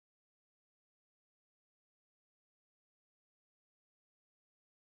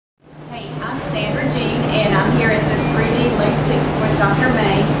Dr.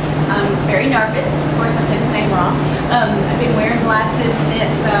 May. I'm very nervous. Of course, I said his name wrong. I've been wearing glasses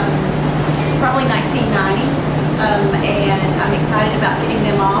since probably 1990, and I'm excited about getting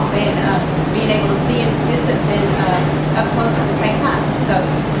them off and being able to see in distance and up close at the same time. So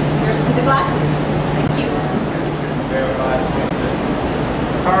here's to the glasses. Thank you. Verify 20 seconds.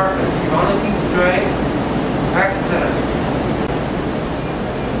 Perfect. You're looking straight. Excellent.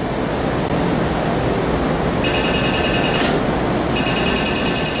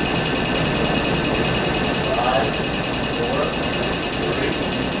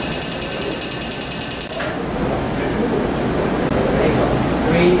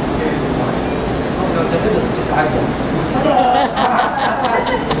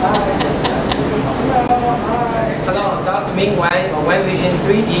 Hello, I'm Dr. Ming Wang of One Vision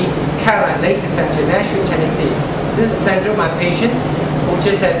 3D Cataract LASIK Center, Nashville, Tennessee. This is Sandra, my patient, who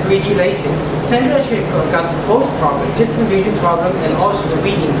just had 3D LASIK. Sandra actually got both problems, distant vision problem and also the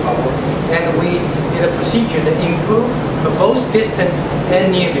reading trouble. And we did a procedure that improved for both distance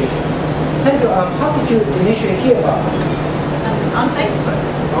and near vision. Sandra, how did you initially hear about us? On Facebook.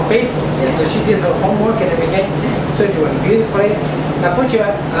 On Facebook, yeah. So she did her homework and everything. So she went beautifully. Now put your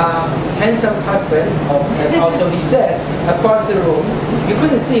handsome husband, and also he says, across the room. You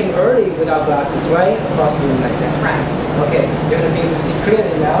couldn't see him early without glasses, right? Across the room like that. Right. Okay, you're going to be able to see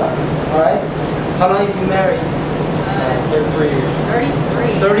clearly now. Alright? How long have you been married? 33 years.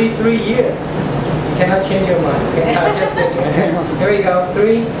 33. 33 years. You cannot change your mind, okay? No, just kidding. Here we go.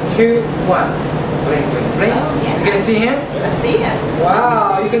 3, 2, 1. Blink, blink, blink. Oh, yeah. You can see him? I see him.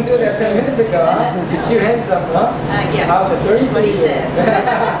 Wow, you can do that 10 minutes ago, huh? You're still handsome, huh? Yeah. After 33 That's what he years. says.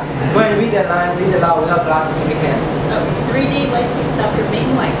 Go ahead and read that line, read it loud without glasses if you can. 3D LASIK Dr. Ming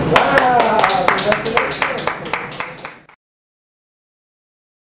Wang.